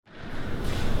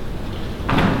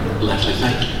Leslie,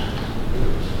 thank you.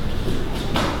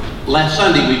 Last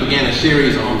Sunday, we began a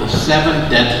series on the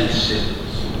 7 deadly sins.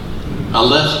 A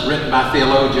list written by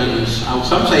theologians,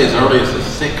 some say as early as the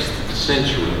 6th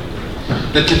century,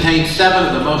 that contains 7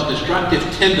 of the most destructive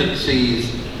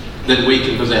tendencies that we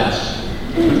can possess.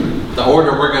 The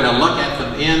order we're going to look at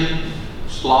them in: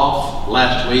 sloth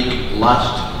last week,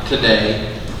 lust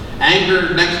today,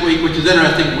 anger next week, which is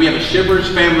interesting. We have a Shivers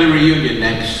family reunion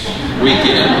next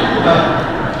weekend.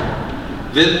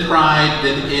 Then pride,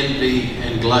 then envy,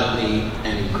 and gluttony,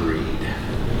 and greed.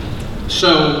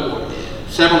 So,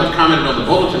 several have commented on the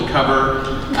bulletin cover,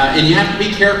 and you have to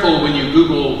be careful when you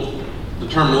Google the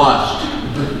term lust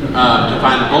to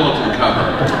find the bulletin cover.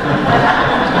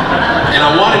 And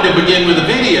I wanted to begin with a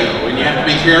video, and you have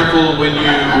to be careful when you...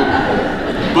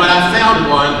 But I found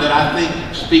one that I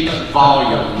think speaks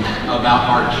volumes about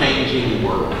our changing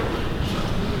world.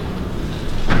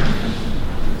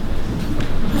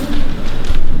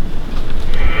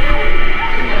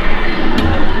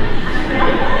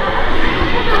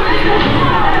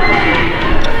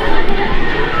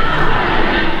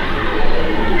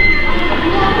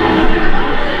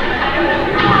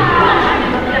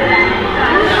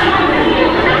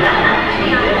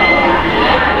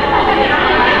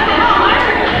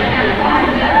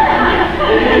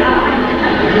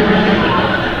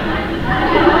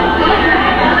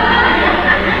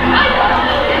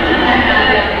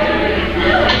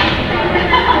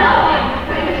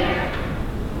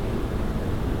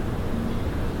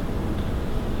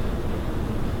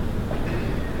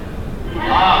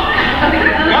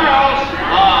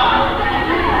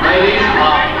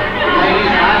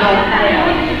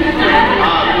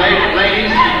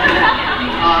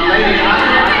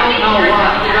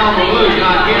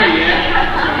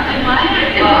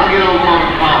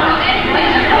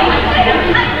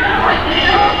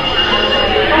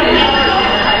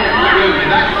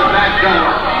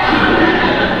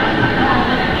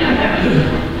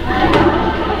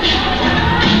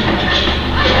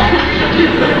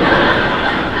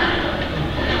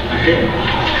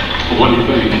 What do you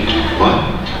think? What?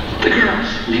 The girls,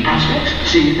 any prospects?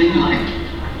 See anything you like?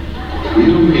 You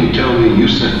don't mean tell me you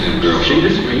sent them girls? See,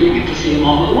 this way you get to see them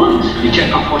all at once. You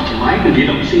check off what you like, and if you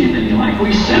don't see anything you like,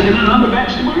 we send in another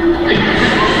batch tomorrow night.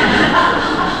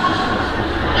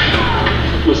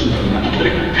 Listen to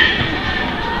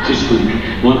that. Just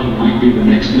think, one of them might be the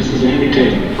next Mrs. Annie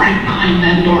Taylor. Right behind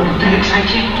that door. Don't that excite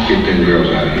you? Get them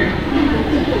girls out of here.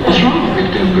 What's wrong?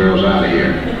 Get them girls out of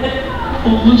here.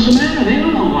 Well, what's the matter? They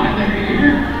don't know why they're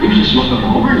here. You just look them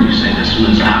over and you say, this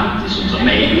one's out, this one's a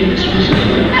maybe, this one's a...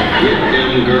 Get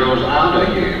them girls out of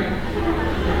here.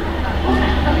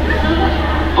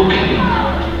 Okay.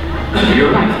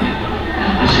 You're right.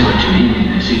 I see what you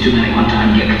mean. I see too many one time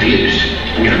and get confused.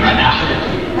 I'm gonna run out.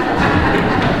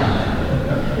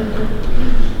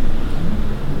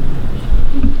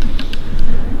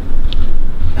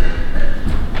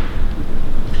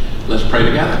 Let's pray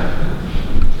together.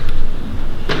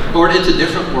 Lord, it's a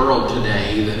different world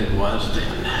today than it was then.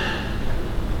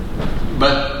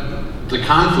 But the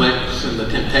conflicts and the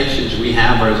temptations we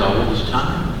have are as old as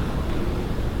time.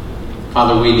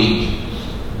 Father, we need you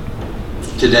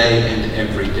today and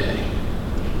every day.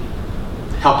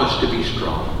 Help us to be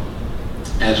strong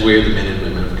as we are the men and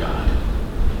women of God.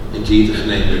 In Jesus'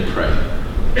 name we pray.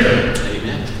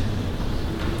 Amen.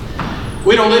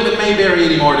 We don't live in Mayberry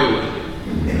anymore, do we?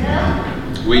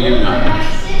 We do not.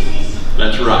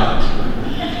 That's right.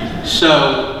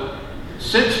 So,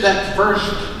 since that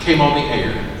first came on the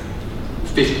air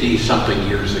 50-something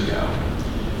years ago,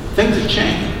 things have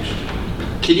changed.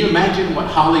 Can you imagine what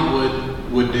Hollywood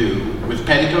would do with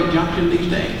Petticoat Junction these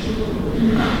days?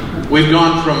 We've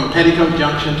gone from Petticoat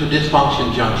Junction to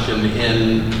Dysfunction Junction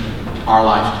in our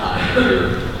lifetime,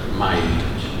 here, my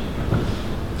age.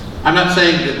 I'm not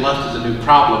saying that lust is a new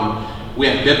problem. We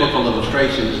have biblical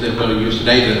illustrations that we'll use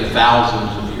today that are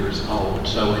thousands of years old,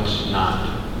 so it's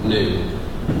not new.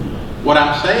 What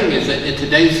I'm saying is that in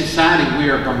today's society, we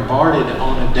are bombarded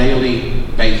on a daily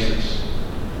basis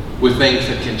with things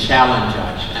that can challenge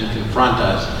us and confront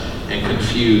us and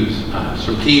confuse us.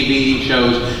 From TV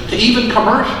shows to even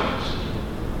commercials,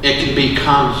 it can be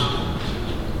constant.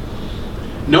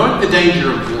 Knowing the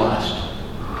danger of lust,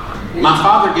 my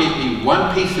father gave me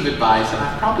one piece of advice, and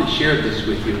I've probably shared this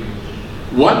with you.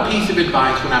 One piece of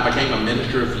advice when I became a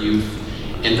minister of youth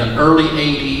in the early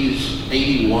 80s,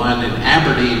 81 in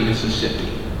Aberdeen, Mississippi.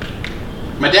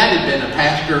 My dad had been a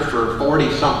pastor for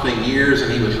 40-something years,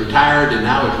 and he was retired and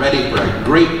now was ready for a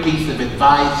great piece of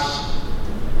advice.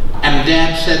 And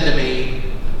Dad said to me,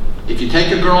 if you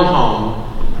take a girl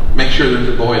home, make sure there's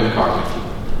a boy in the car with you.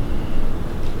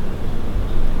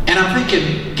 And I I'm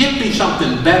thinking, give me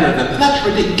something better than that's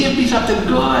ridiculous. Give me something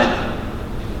good.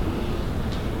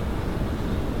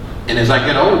 And as I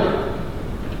get older,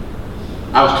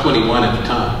 I was 21 at the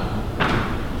time.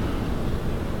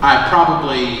 I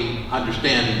probably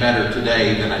understand better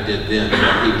today than I did then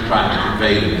what he was trying to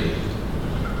convey to me.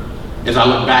 As I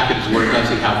look back at his words, I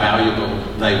see how valuable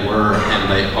they were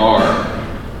and they are.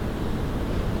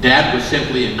 Dad was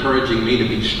simply encouraging me to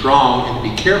be strong and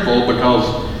to be careful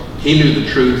because he knew the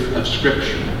truth of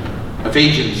Scripture.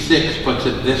 Ephesians 6 puts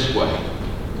it this way.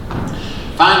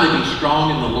 Finally, be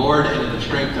strong in the Lord and in the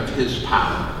strength of his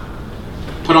power.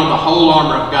 Put on the whole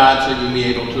armor of God so you'll be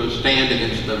able to stand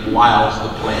against the wiles,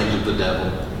 the plans of the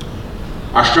devil.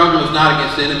 Our struggle is not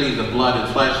against enemies of blood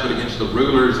and flesh, but against the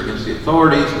rulers, against the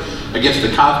authorities, against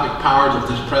the cosmic powers of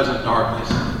this present darkness,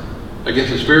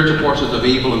 against the spiritual forces of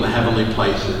evil in the heavenly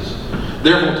places.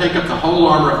 Therefore, take up the whole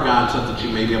armor of God so that you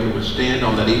may be able to withstand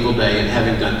on that evil day, and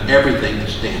having done everything to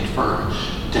stand firm.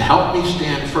 To help me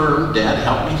stand firm, Dad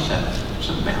helped me set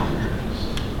some boundaries.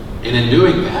 And in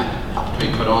doing that, helped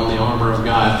me put on the armor of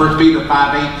God. 1 Peter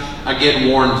 5:8 again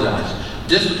warns us.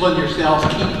 Discipline yourselves,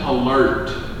 keep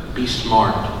alert, be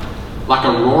smart. Like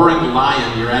a roaring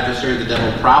lion, your adversary, the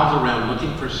devil, prowls around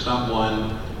looking for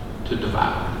someone to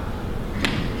devour.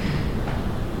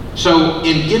 So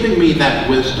in giving me that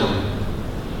wisdom,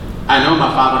 I know my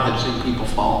father had seen people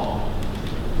fall.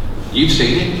 You've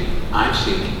seen it. I've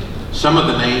seen it. Some of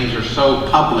the names are so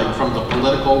public from the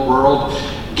political world.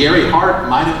 Gary Hart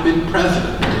might have been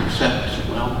president, except,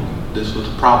 well, this was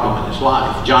a problem in his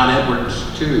life. John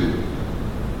Edwards, too,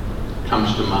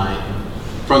 comes to mind.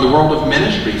 From the world of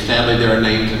ministry, sadly, there are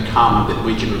names in common that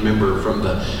we can remember, from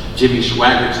the Jimmy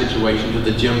Swaggart situation to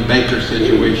the Jim Baker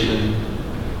situation.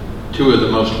 Two of the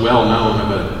most well-known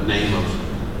of a name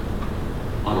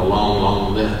on a long,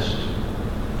 long list.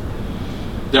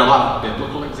 There are a lot of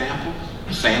biblical examples.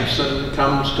 Samson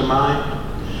comes to mind.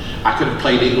 I could have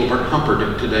played Engelbert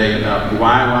Humperdinck today about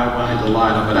why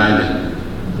Delilah, but I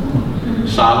didn't.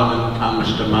 Solomon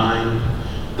comes to mind.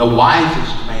 The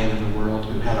wisest man in the world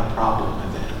who had a problem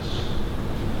with this.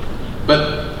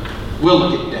 But we'll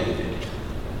look at David.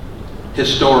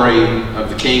 His story of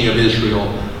the king of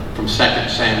Israel from 2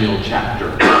 Samuel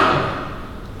chapter 5.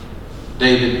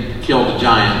 David killed a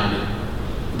giant,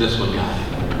 but this one got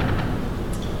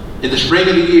him. In the spring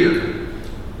of the year,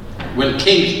 when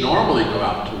kings normally go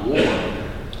out to war,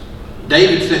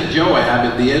 David sent Joab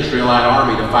and the Israelite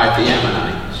army to fight the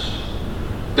Ammonites.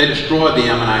 They destroyed the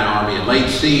Ammonite army and laid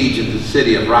siege in the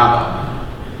city of Rabbah.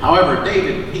 However,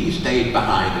 David, he stayed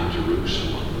behind in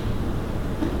Jerusalem.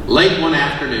 Late one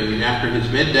afternoon, after his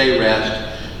midday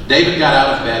rest, David got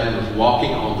out of bed and was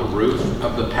walking on the roof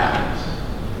of the palace.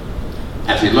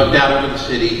 As he looked out over the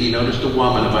city, he noticed a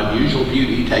woman of unusual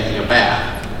beauty taking a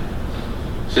bath.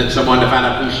 Sent someone to find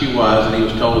out who she was, and he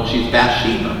was told she's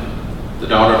Bathsheba, the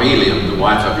daughter of Eliam, the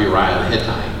wife of Uriah the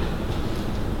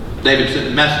Hittite. David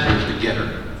sent messengers to get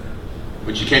her.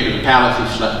 When she came to the palace,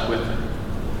 he slept with her.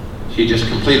 She just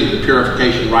completed the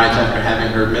purification rites after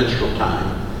having her menstrual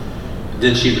time.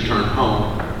 Then she returned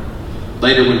home.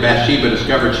 Later, when Bathsheba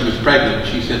discovered she was pregnant,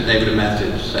 she sent David a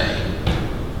message saying,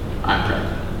 I'm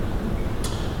pregnant.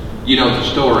 You know the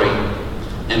story.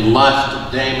 And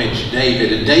lust damaged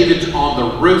David. And David's on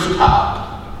the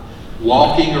rooftop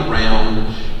walking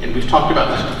around. And we've talked about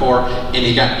this before. And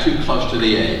he got too close to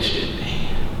the edge, didn't he?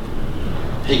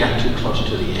 He got too close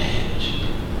to the edge.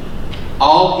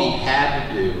 All he had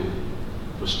to do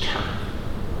was turn.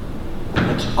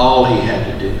 That's all he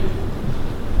had to do.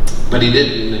 But he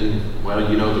didn't. And, well,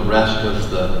 you know the rest of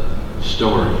the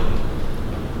story.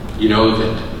 You know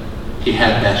that he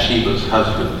had Bathsheba's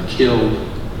husband killed.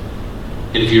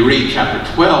 And if you read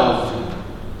chapter 12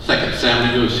 in 2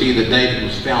 Samuel, you'll see that David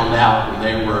was found out, and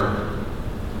there were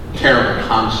terrible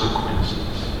consequences.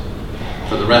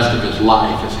 For the rest of his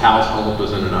life, his household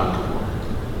was in an uproar.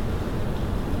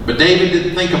 But David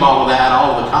didn't think of all of that,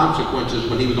 all of the consequences,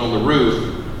 when he was on the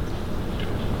roof.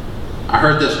 I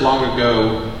heard this long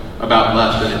ago about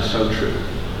lust, and it's so true.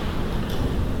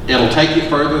 It'll take you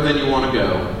further than you want to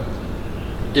go.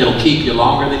 It'll keep you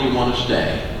longer than you want to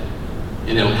stay.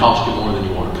 And it'll cost you more than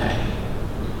you want to pay.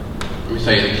 Let me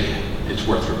say it again. It's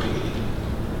worth repeating.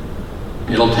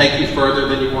 It'll take you further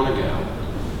than you want to go.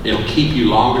 It'll keep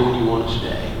you longer than you want to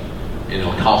stay. And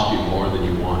it'll cost you more than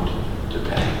you want to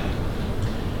pay.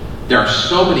 There are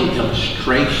so many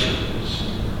illustrations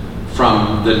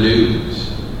from the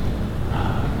news.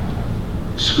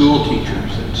 School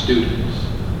teachers and students.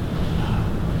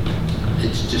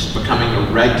 It's just becoming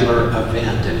a regular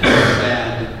event, and it's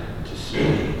sad to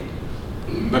see.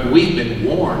 but we've been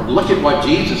warned. Look at what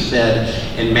Jesus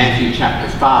said in Matthew chapter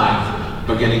 5,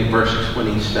 beginning verse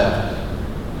 27.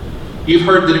 You've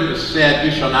heard that it was said,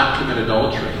 you shall not commit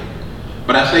adultery.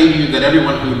 But I say to you that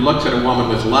everyone who looks at a woman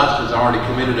with lust has already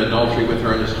committed adultery with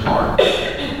her in his heart.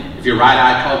 If your right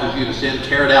eye causes you to sin,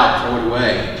 tear it out, throw it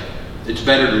away. It's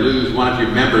better to lose one of your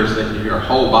members than your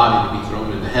whole body to be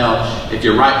thrown into hell. If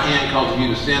your right hand causes you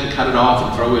to sin, cut it off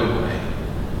and throw it away.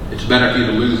 It's better for you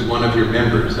to lose one of your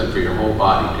members than for your whole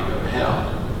body to go to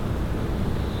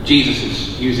hell. Jesus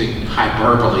is using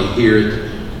hyperbole here.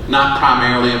 It's not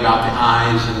primarily about the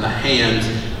eyes and the hands.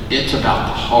 It's about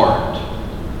the heart.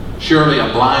 Surely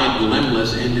a blind,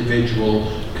 limbless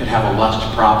individual could have a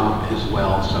lust problem as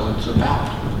well. So it's about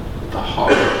the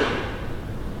heart.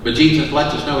 But Jesus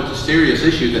lets us know it's a serious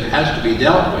issue that has to be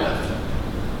dealt with.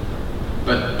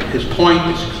 But his point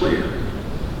is clear.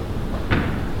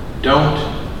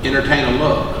 Don't entertain a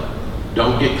look.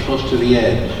 Don't get close to the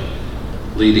edge,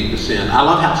 leading to sin. I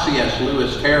love how C.S.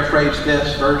 Lewis paraphrased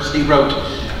this verse. He wrote,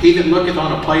 he that looketh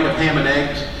on a plate of ham and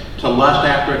eggs to lust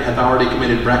after it hath already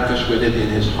committed breakfast with it in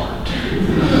his heart.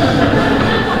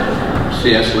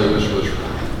 C.S. Lewis was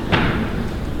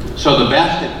right. So the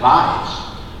best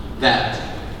advice that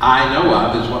I know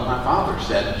of is what my father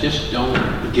said. Just don't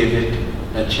give it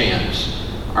a chance.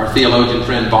 Our theologian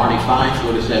friend Barney Fife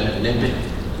would have said, nip it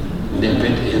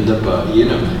in the bud. You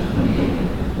know that.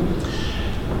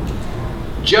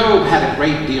 Job had a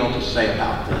great deal to say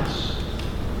about this.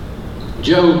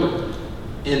 Job,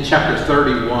 in chapter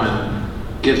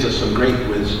 31, gives us some great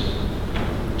wisdom.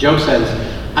 Job says,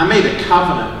 I made a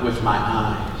covenant with my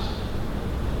eyes,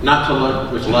 not to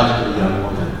look with lust at a young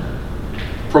woman.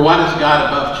 For what has God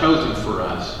above chosen for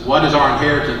us? What is our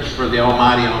inheritance for the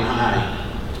Almighty on high?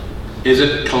 Is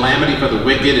it calamity for the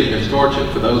wicked and misfortune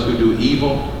for those who do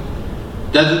evil?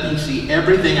 Doesn't he see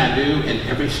everything I do and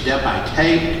every step I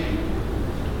take?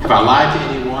 Have I lied to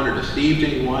anyone or deceived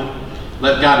anyone?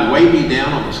 Let God weigh me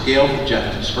down on the scales of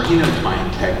justice, for he knows my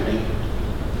integrity.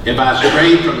 If I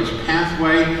strayed from his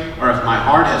pathway, or if my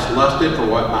heart has lusted for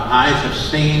what my eyes have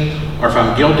seen, or if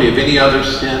I'm guilty of any other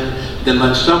sin, then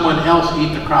let someone else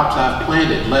eat the crops I've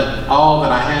planted. Let all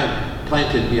that I have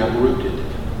planted be uprooted.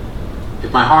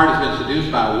 If my heart has been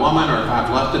seduced by a woman, or if I've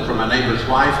lusted for my neighbor's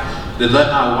wife, then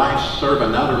let my wife serve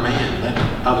another man. Let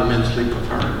other men sleep with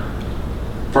her.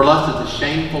 For lust is a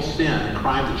shameful sin, a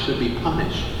crime that should be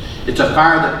punished. It's a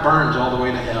fire that burns all the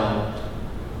way to hell.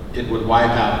 It would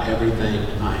wipe out everything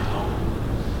I own.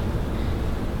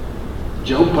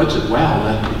 Job puts it well,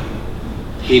 doesn't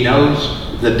he? He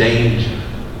knows the danger.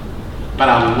 But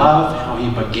I love how he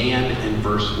began in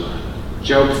verse 1.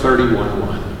 Job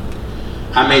 31:1.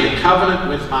 I made a covenant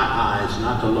with my eyes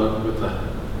not to look with the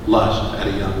lust at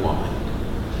a young woman.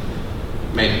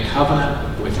 Made a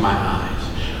covenant with my eyes.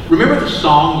 Remember the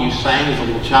song you sang as a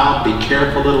little child, Be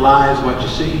Careful Little Eyes What You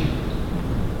See?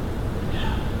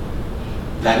 Yeah.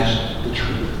 That is the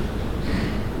truth.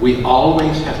 We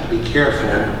always have to be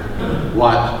careful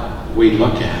what we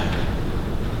look at.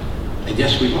 And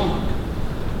yes, we look.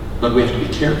 But we have to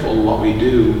be careful what we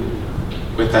do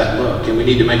with that look. And we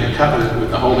need to make a covenant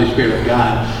with the Holy Spirit of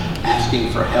God, asking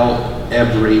for help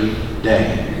every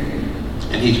day.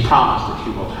 And he's promised that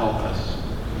he will help us.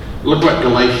 Look what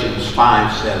Galatians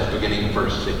 5 says, beginning in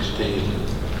verse 16.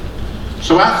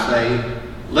 So I say,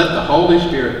 let the Holy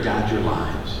Spirit guide your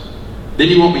lives. Then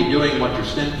you won't be doing what your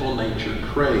sinful nature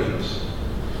craves.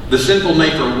 The sinful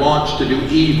nature wants to do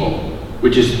evil,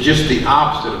 which is just the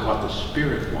opposite of what the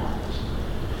Spirit wants.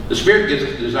 The Spirit gives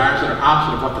us desires that are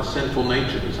opposite of what the sinful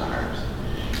nature desires.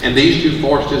 And these two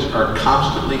forces are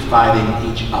constantly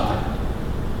fighting each other.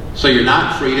 So you're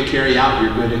not free to carry out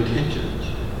your good intentions.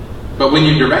 But when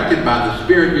you're directed by the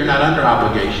Spirit, you're not under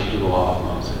obligation to the law of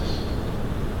Moses.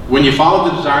 When you follow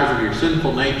the desires of your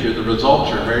sinful nature, the results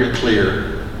are very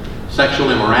clear.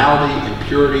 Sexual immorality,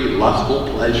 impurity, lustful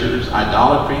pleasures,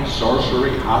 idolatry,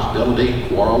 sorcery, hostility,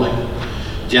 quarreling,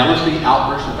 jealousy,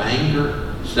 outbursts of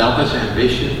anger, selfish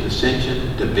ambition,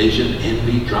 dissension, division,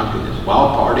 envy, drunkenness,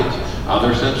 wild parties,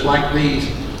 other sins like these.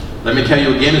 Let me tell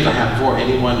you again, as I have before,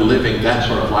 anyone living that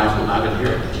sort of life will not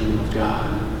inherit the kingdom of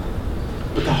God.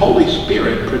 But the Holy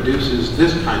Spirit produces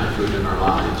this kind of fruit in our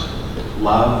lives.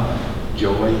 Love,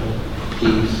 joy,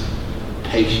 peace,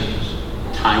 patience,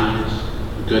 kindness,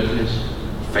 goodness,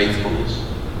 faithfulness,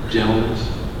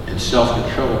 gentleness, and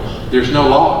self-control. There's no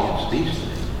law against these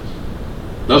things.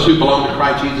 Those who belong to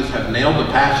Christ Jesus have nailed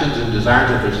the passions and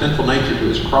desires of their sinful nature to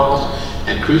his cross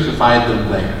and crucified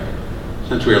them there.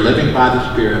 Since we are living by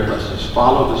the Spirit, let's just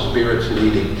follow the Spirit's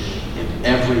leading in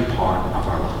every part of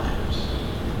our lives.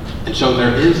 And so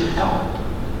there is help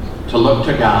to look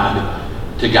to God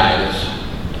to guide us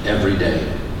every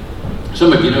day.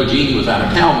 Some of you know Jeannie was out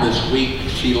of town this week.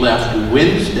 She left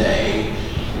Wednesday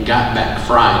and got back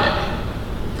Friday.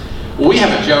 Well, we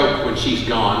have a joke when she's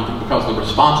gone, because the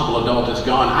responsible adult is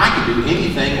gone. I can do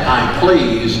anything I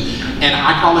please, and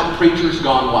I call it preachers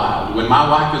gone wild. When my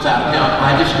wife is out of town,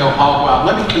 I just go hog wild.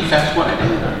 Let me confess what I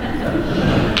did.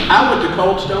 I went to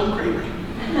Cold Stone Creamery.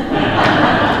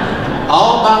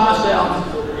 All by myself.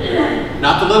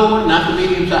 Not the little one, not the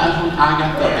medium-sized one. I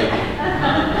got the big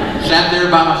one. Sat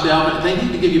there by myself, and they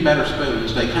need to give you better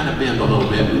spoons. They kind of bend a little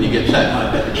bit when you get sat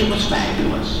like that. It was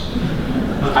fabulous.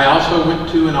 I also went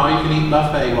to an all-you-can-eat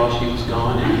buffet while she was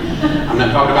gone. And I'm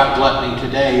not talking about gluttony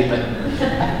today, but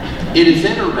it is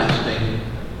interesting,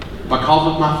 because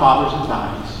of my father's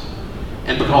advice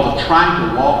and because of trying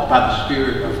to walk by the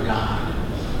Spirit of God,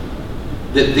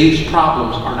 that these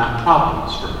problems are not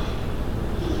problems for me,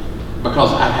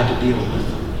 because I've had to deal with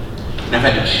them. And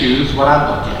I've had to choose what I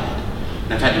look at.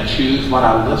 And I've had to choose what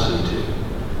I listen to.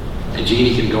 And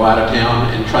Jeannie can go out of town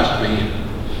and trust me,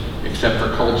 except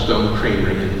for Cold Stone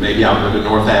Creamery, and maybe I'll go to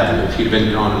North Avenue. If she'd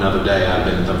been gone another day, I'd have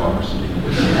been at the Varsity.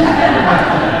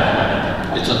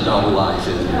 It's a dull life,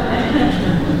 isn't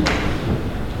it?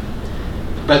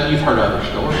 But you've heard other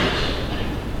stories.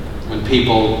 When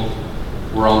people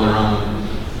were on their own,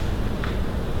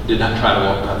 did not try to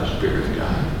walk by the Spirit of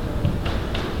God.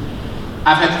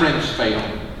 I've had friends fail.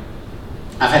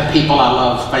 I've had people I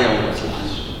love fail with lust.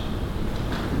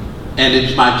 And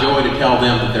it's my joy to tell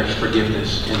them that there's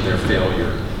forgiveness in their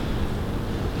failure.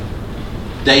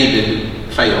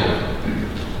 David failed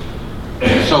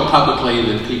so publicly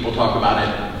that people talk about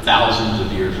it thousands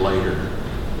of years later.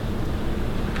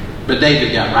 But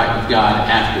David got right with God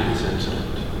after this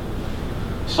incident.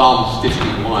 Psalms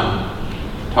 51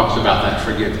 talks about that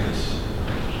forgiveness.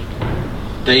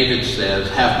 David says,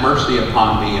 "Have mercy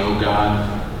upon me, O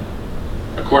God,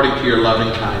 according to your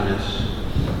loving kindness.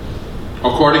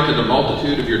 According to the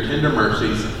multitude of your tender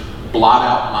mercies, blot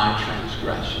out my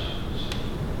transgressions."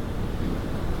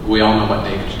 We all know what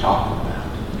David's talking about.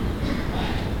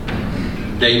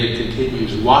 David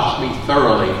continues, "Wash me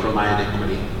thoroughly from my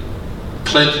iniquity.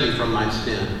 Cleanse me from my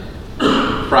sin.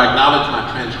 For I acknowledge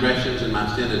my transgressions, and my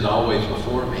sin is always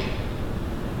before me.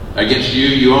 Against you,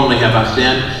 you only have I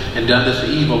sinned and done this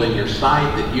evil in your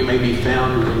sight, that you may be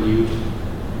found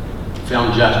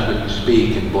just when you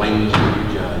speak and blameless when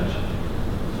you judge.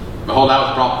 Behold, I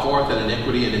was brought forth in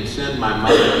iniquity, and in sin my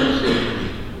mother conceived me.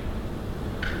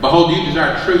 Behold, you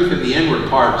desire truth in the inward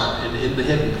parts, and in the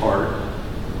hidden part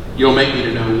you'll make me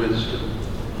to know wisdom.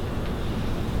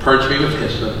 Purge me with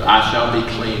hyssop, I shall be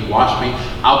clean. Wash me,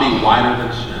 I'll be whiter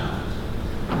than snow.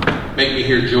 Make me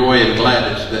hear joy and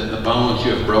gladness, that the bones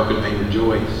you have broken may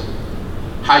rejoice.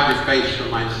 Hide your face from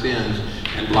my sins,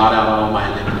 and blot out all my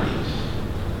iniquities.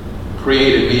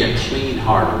 Create in me a clean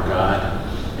heart, O God,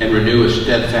 and renew a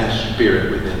steadfast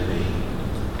spirit within me.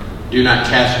 Do not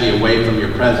cast me away from your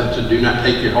presence, and do not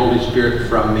take your Holy Spirit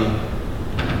from me.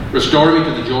 Restore me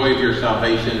to the joy of your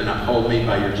salvation, and uphold me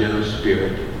by your generous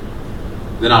spirit.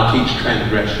 Then I'll teach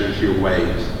transgressors your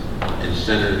ways, and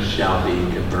sinners shall be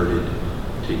converted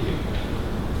to you."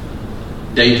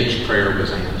 David's prayer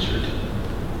was answered.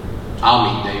 I'll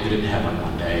meet David in heaven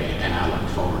one day, and I look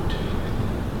forward to it.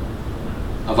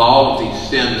 Of all of these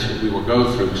sins that we will go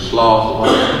through, sloth,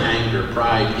 lust, anger,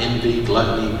 pride, envy,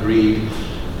 gluttony, greed,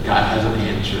 God has an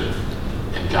answer,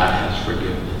 and God has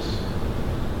forgiveness.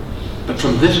 But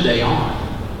from this day on,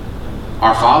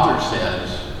 our Father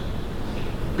says,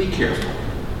 be careful.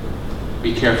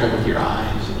 Be careful with your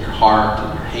eyes and your heart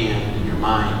and your hand and your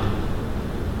mind.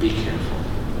 Be careful.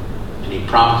 And He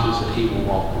promises that He will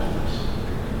walk with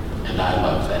us. And I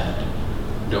love that.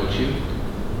 Don't you?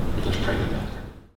 Let's pray together.